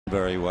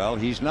Very well.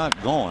 He's not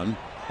going.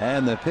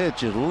 And the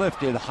pitch is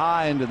lifted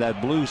high into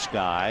that blue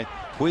sky.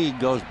 Puig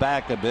goes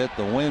back a bit.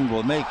 The wind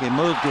will make him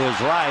move to his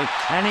right.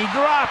 And he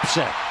drops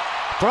it.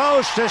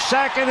 Throws to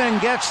second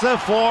and gets the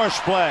force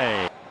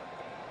play.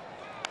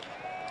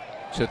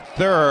 To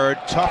third.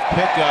 Tough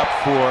pickup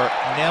for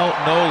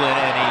Nolan,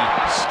 and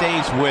he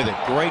stays with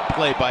it. Great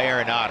play by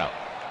Arenado.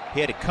 He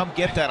had to come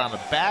get that on the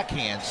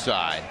backhand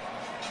side.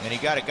 And he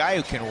got a guy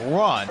who can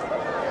run.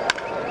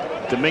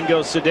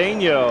 Domingo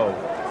Cedeno.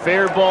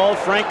 Fair ball.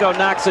 Franco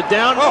knocks it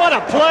down. What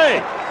a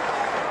play!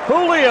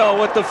 Julio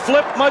with the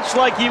flip, much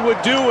like he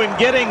would do in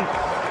getting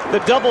the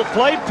double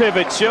play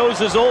pivot. Shows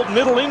his old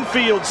middle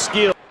infield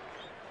skill.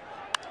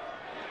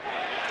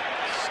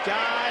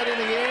 Skied in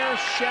the air,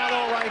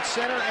 shallow right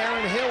center.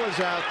 Aaron Hill is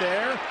out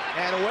there.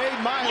 And Wade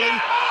Miley.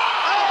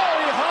 Oh,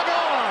 he hung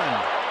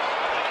on!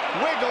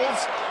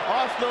 Wiggles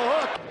off the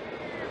hook.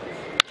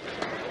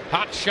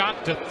 Hot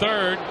shot to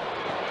third.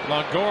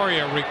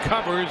 Longoria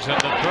recovers, and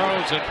the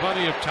throws in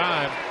plenty of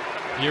time.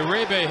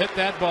 Uribe hit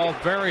that ball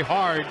very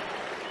hard,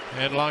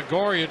 and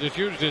Longoria just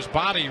used his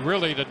body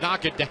really to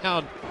knock it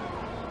down.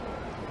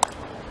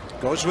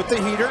 Goes with the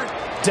heater.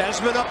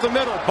 Desmond up the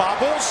middle.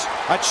 Bobbles.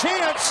 A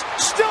chance.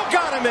 Still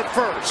got him at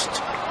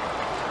first.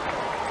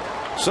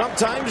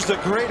 Sometimes the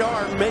great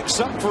arm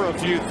makes up for a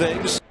few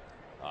things.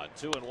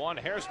 2-1.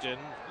 Hairston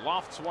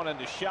lofts one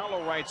into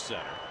shallow right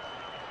center.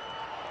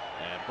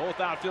 And both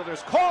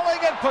outfielders calling,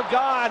 and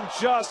Pagan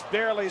just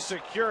barely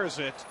secures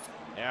it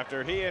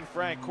after he and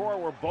Francoeur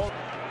were both.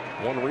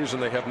 One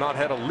reason they have not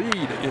had a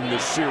lead in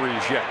this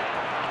series yet.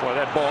 Well,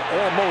 that ball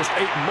almost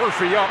ate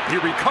Murphy up. He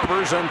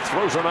recovers and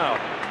throws him out.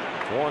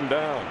 One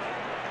down.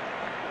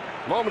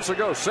 Moments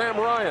ago, Sam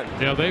Ryan.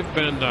 Yeah, they've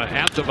been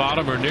at the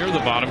bottom or near the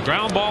bottom.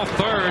 Ground ball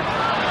third.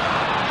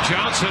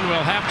 Johnson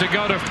will have to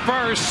go to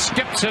first.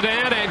 Skips it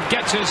in and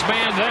gets his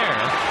man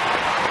there.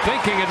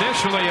 Thinking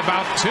initially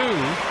about two.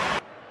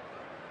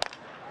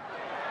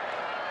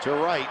 To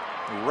right,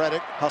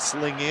 Reddick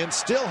hustling in,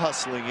 still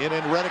hustling in,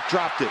 and Reddick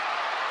dropped it.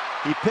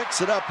 He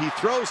picks it up, he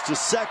throws to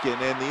second,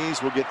 and the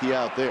A's will get the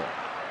out there.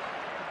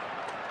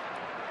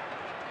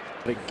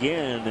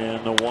 Again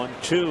in the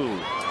 1-2.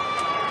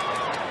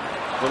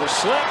 With a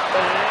slip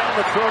and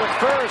the throw to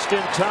first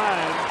in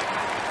time.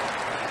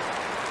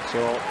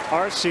 So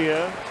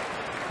Arcia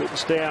couldn't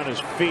stay on his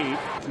feet.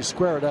 If you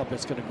square it up,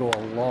 it's going to go a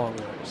long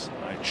ways.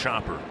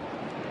 Chopper.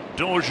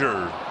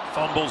 Dozier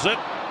fumbles it.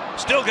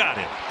 Still got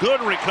it.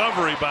 Good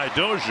recovery by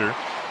Dozier,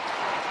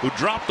 who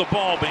dropped the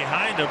ball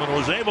behind him and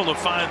was able to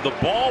find the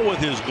ball with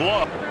his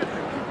glove.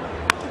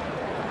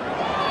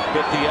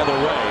 Bit the other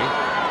way.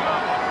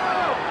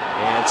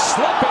 And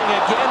slipping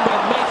again,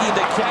 but making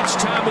the catch,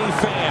 Tommy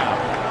Pham.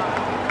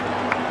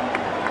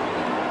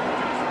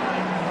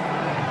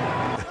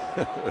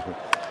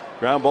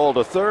 Ground ball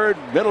to third.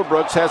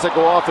 Middlebrooks has it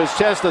go off his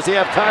chest. Does he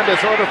have time to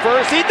throw to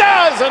first? He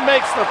does, and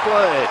makes the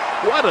play.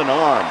 What an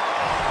arm.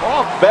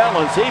 Off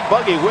balance, he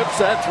buggy whips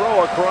that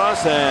throw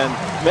across and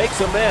makes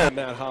him in.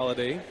 Matt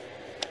Holliday.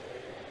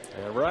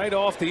 And right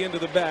off the end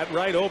of the bat,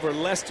 right over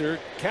Lester.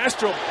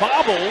 Castro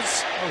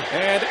bobbles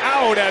and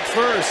out at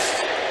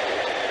first.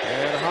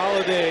 And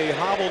Holliday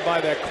hobbled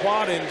by that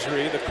quad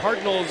injury. The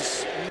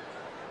Cardinals.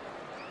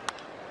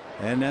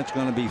 And that's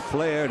going to be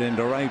flared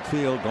into right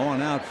field.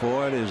 Going out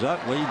for it is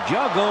Utley.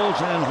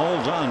 Juggles and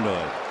holds on to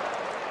it.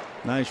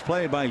 Nice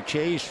play by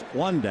Chase.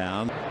 One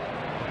down.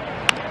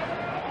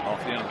 Off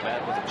the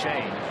bat with a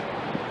change.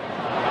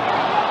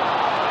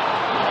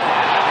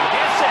 And he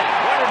gets it.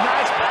 What a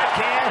nice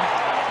backhand.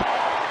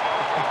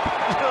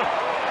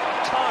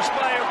 Tossed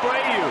by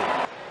Abreu.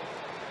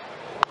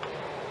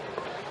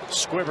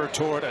 Squiver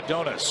toward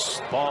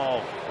Adonis.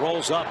 Ball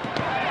rolls up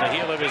the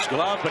heel of his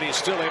glove, but he's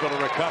still able to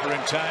recover in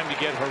time to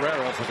get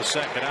Herrera for the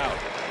second out.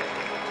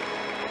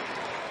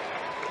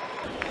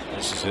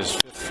 This is his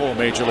fifth full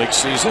major league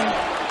season.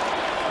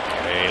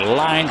 A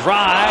line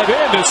drive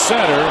into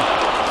center.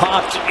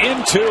 Popped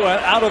into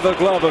and out of the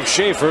glove of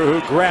Schaefer,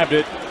 who grabbed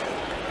it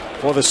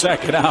for the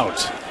second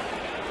out.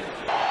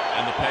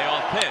 And the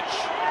payoff pitch.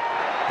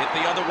 Hit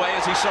the other way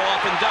as he so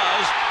often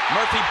does.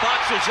 Murphy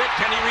botches it.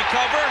 Can he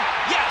recover?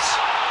 Yes.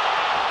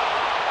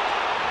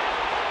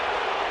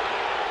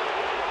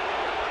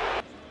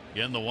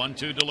 Again, the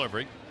 1-2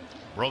 delivery.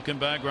 Broken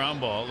back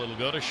ground ball. It'll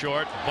go to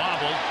short.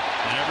 Bobbled.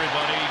 And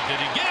everybody, did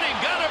he get him?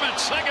 Got him at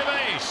second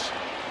base.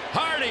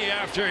 Hardy,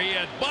 after he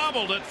had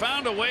bobbled it,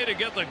 found a way to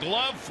get the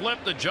glove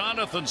flip to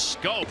Jonathan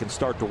Scope. Can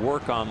start to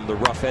work on the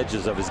rough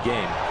edges of his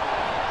game.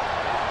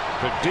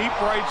 To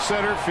deep right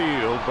center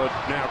field, but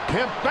now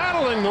Kemp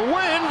battling the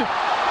wind.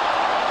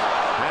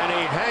 And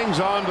he hangs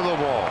on to the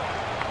ball.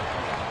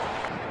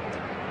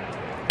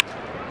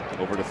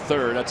 Over to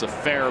third. That's a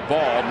fair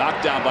ball.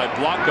 Knocked down by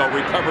Blanco.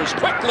 Recovers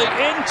quickly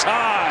in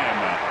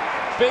time.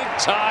 Big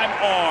time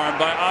arm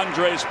by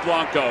Andres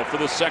Blanco for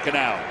the second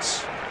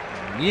out.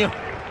 Yeah.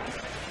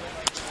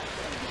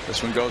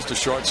 This one goes to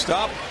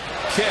shortstop.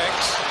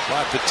 Kicks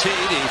by Petit.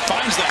 He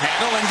finds the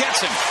handle and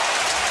gets him.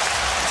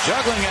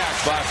 Juggling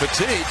act by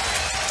Petit.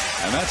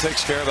 And that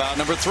takes care of out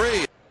number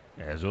 3.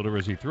 As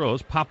Odorizzi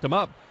throws, popped him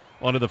up.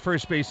 onto the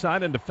first base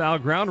side into foul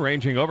ground,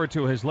 ranging over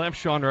to his left.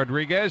 Sean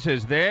Rodriguez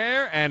is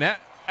there, and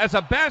as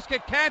a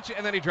basket catch,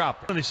 and then he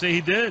dropped it. And they say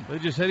he did. They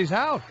just said he's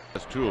out.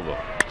 That's two of them.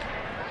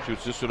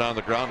 Shoots this one on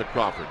the ground to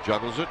Crawford.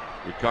 Juggles it,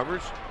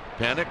 recovers,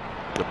 panic,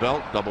 the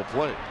belt, double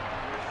play.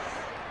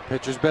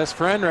 Pitcher's best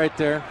friend right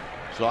there.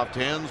 Soft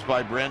hands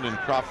by Brandon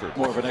Crawford.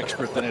 More of an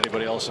expert than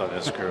anybody else on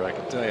this crew, I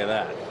can tell you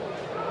that.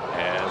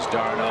 As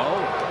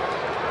Darno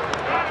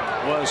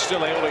was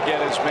still able to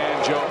get his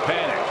man Joe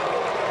Panic.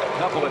 A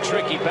couple of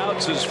tricky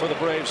bounces for the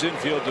Braves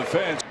infield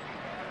defense.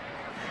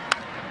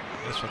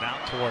 This one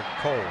out toward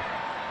Cole.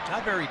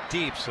 Not very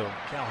deep, so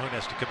Calhoun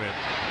has to come in.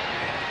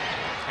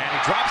 And he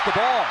drops the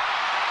ball.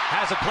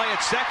 Has a play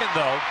at second,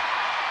 though.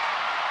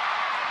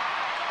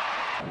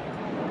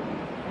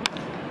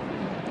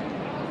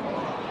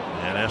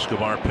 And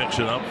Escobar picks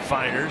it up,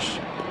 fires.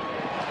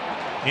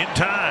 In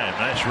time,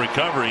 nice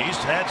recovery. He's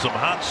had some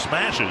hot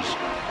smashes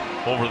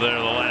over there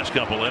the last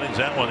couple innings.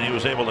 That one he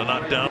was able to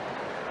knock down.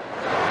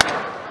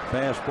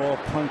 Fastball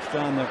punched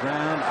on the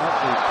ground.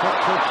 Utley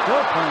picks it.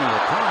 Still plenty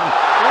of time.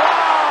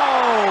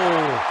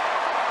 Wow!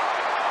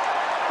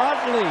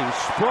 Utley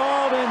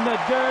sprawled in the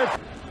dirt.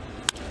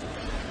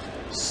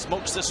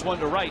 Smokes this one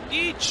to right.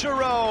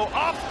 Ichiro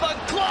off the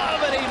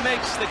glove, and he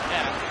makes the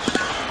catch.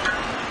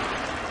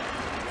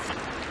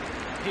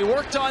 He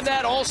worked on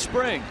that all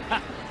spring.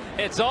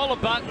 It's all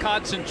about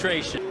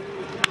concentration.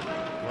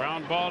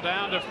 Ground ball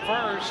down to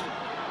first.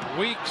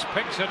 Weeks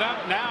picks it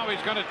up. Now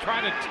he's going to try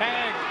to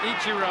tag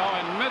Ichiro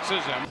and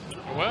misses him.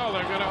 Well,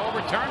 they're going to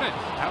overturn it.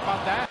 How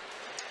about that?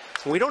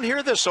 We don't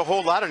hear this a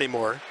whole lot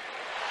anymore.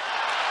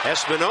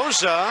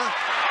 Espinosa,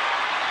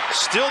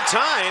 still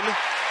time,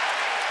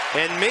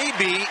 and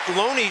maybe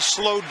Loney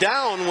slowed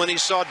down when he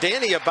saw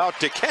Danny about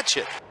to catch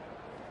it.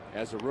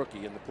 As a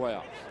rookie in the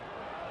playoffs.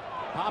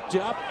 Popped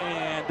up,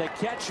 and the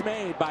catch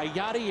made by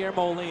Yadier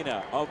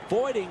Molina,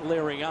 avoiding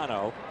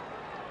Liriano,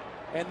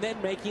 and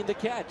then making the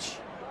catch.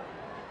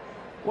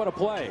 What a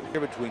play.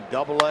 Here between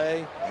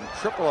AA and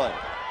AAA.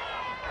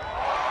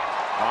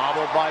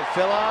 Bobbled by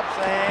Phillips,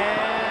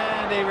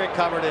 and he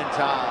recovered in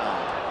time.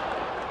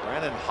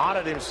 Brandon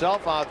Hotted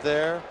himself out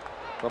there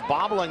for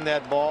bobbling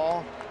that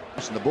ball.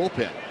 In the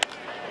bullpen.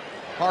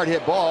 Hard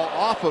hit ball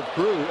off of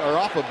Cruz, or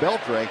off of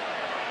Beltre.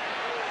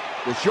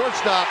 The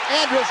shortstop,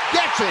 Andrus,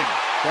 gets him.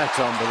 That's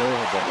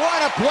unbelievable.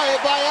 What a play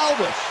by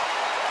Elvis.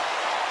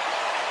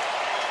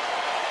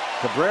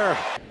 Cabrera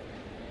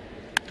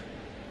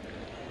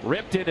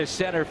ripped into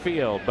center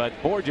field, but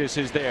Borges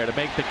is there to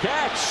make the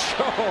catch.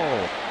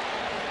 Oh.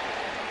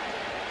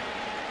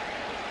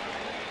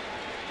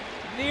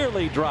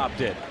 Nearly dropped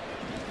it.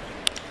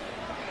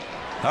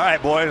 All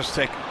right, boys, let's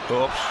take it.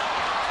 Oops.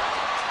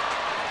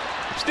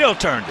 Still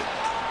turned it.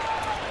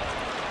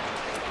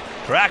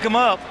 Crack him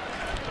up.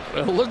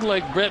 Well, it looked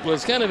like Brett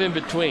was kind of in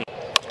between.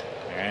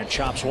 And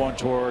chops one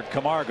toward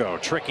Camargo.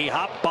 Tricky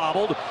hop,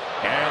 bobbled,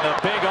 and a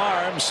big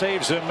arm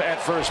saves him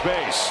at first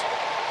base.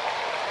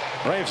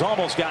 Braves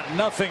almost got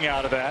nothing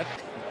out of that.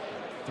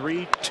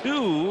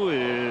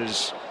 3-2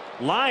 is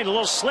line. A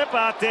little slip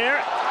out there.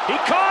 He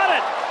caught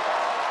it.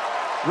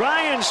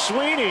 Ryan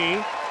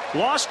Sweeney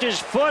lost his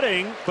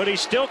footing, but he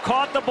still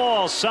caught the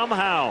ball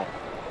somehow.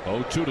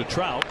 0-2 to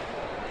Trout.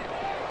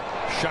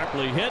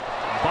 Sharply hit,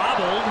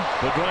 bobbled.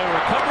 Pedroia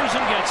recovers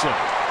and gets him.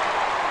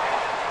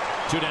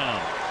 2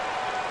 down.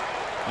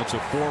 That's a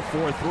 4-4-3.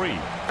 There's a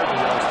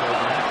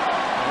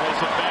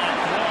bad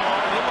throw.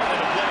 They wanted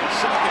to play it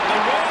second. They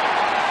win.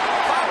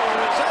 Fowler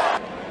is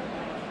out.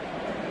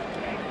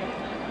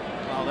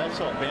 Well, that's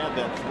how bad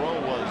that throw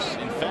was.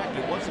 In fact,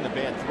 it wasn't a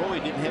bad throw. He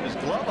didn't have his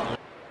glove on.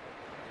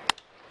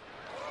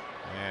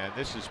 And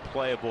this is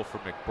playable for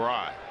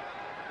McBride.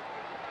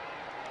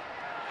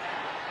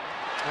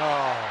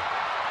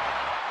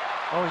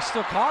 Oh, he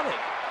still caught it.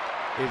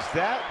 Is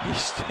that? He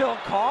still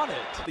caught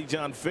it.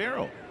 John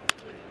Farrell.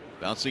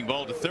 Bouncing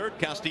ball to third.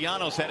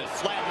 Castellanos had it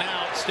flattened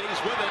out.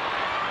 Stays with it.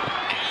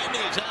 And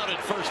he's out at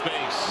first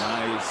base.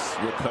 Nice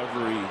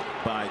recovery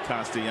by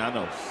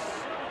Castellanos.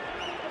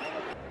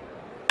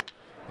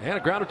 And a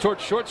grounder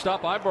towards shortstop.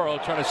 Ibarra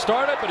trying to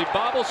start it, but he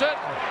bobbles it.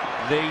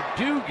 They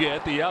do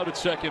get the out at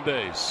second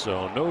base.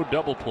 So no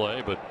double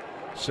play, but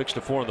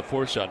 6-4 on the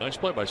fourth shot. Nice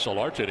play by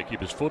Solarte to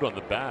keep his foot on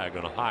the bag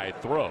on a high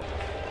throw.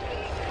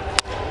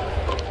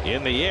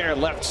 In the air,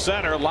 left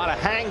center, a lot of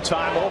hang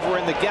time over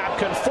in the gap.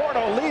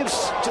 Conforto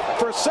leaves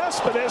for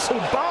Cespedes, who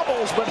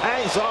bobbles but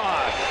hangs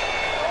on.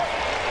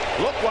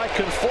 Looked like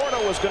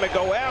Conforto was going to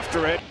go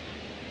after it.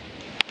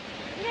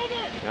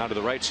 Now to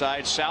the right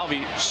side,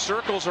 Salvi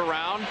circles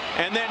around,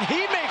 and then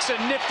he makes a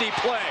nifty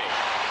play.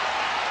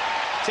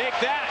 Take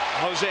that,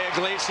 Jose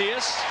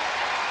Iglesias.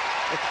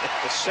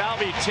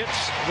 Salvi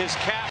tips his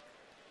cap.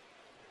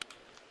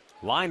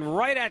 Line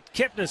right at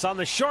Kipnis on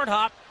the short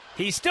hop.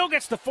 He still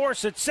gets the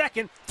force at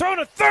second. Throw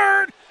to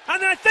third,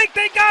 and I think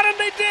they got him.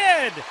 They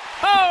did.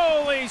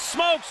 Holy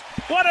smokes,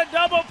 what a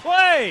double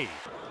play.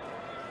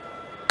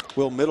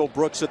 Will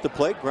Middlebrooks at the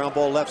plate, ground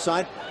ball left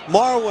side.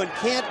 Marwin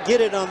can't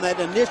get it on that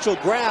initial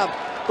grab,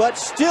 but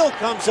still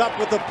comes up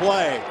with the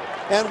play.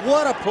 And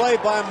what a play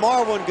by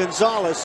Marwin Gonzalez.